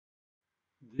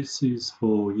This is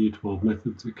for Year 12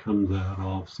 methods. It comes out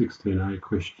of 16A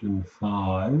question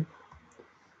 5,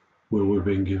 where we've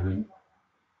been given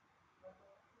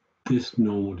this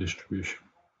normal distribution,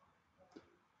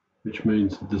 which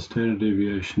means that the standard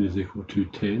deviation is equal to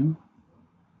 10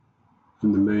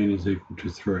 and the mean is equal to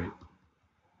 3.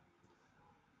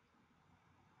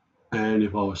 And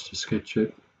if I was to sketch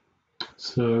it,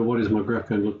 so what is my graph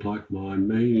going to look like? My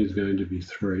mean is going to be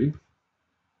 3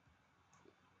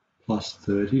 plus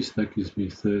 30, so that gives me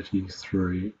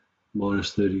 33,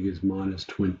 minus 30 gives minus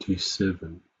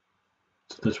 27.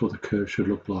 So that's what the curve should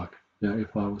look like. Now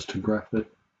if I was to graph it,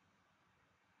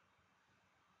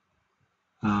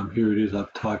 here it is,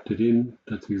 I've typed it in,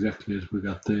 that's exactly as we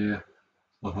got there.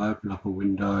 So if I open up a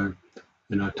window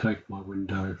and I take my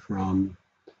window from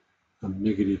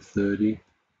negative 30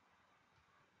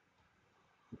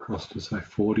 across to say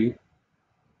 40,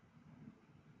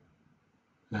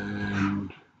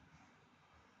 and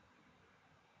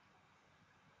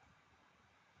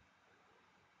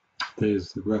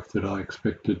there's the graph that I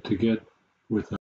expected to get with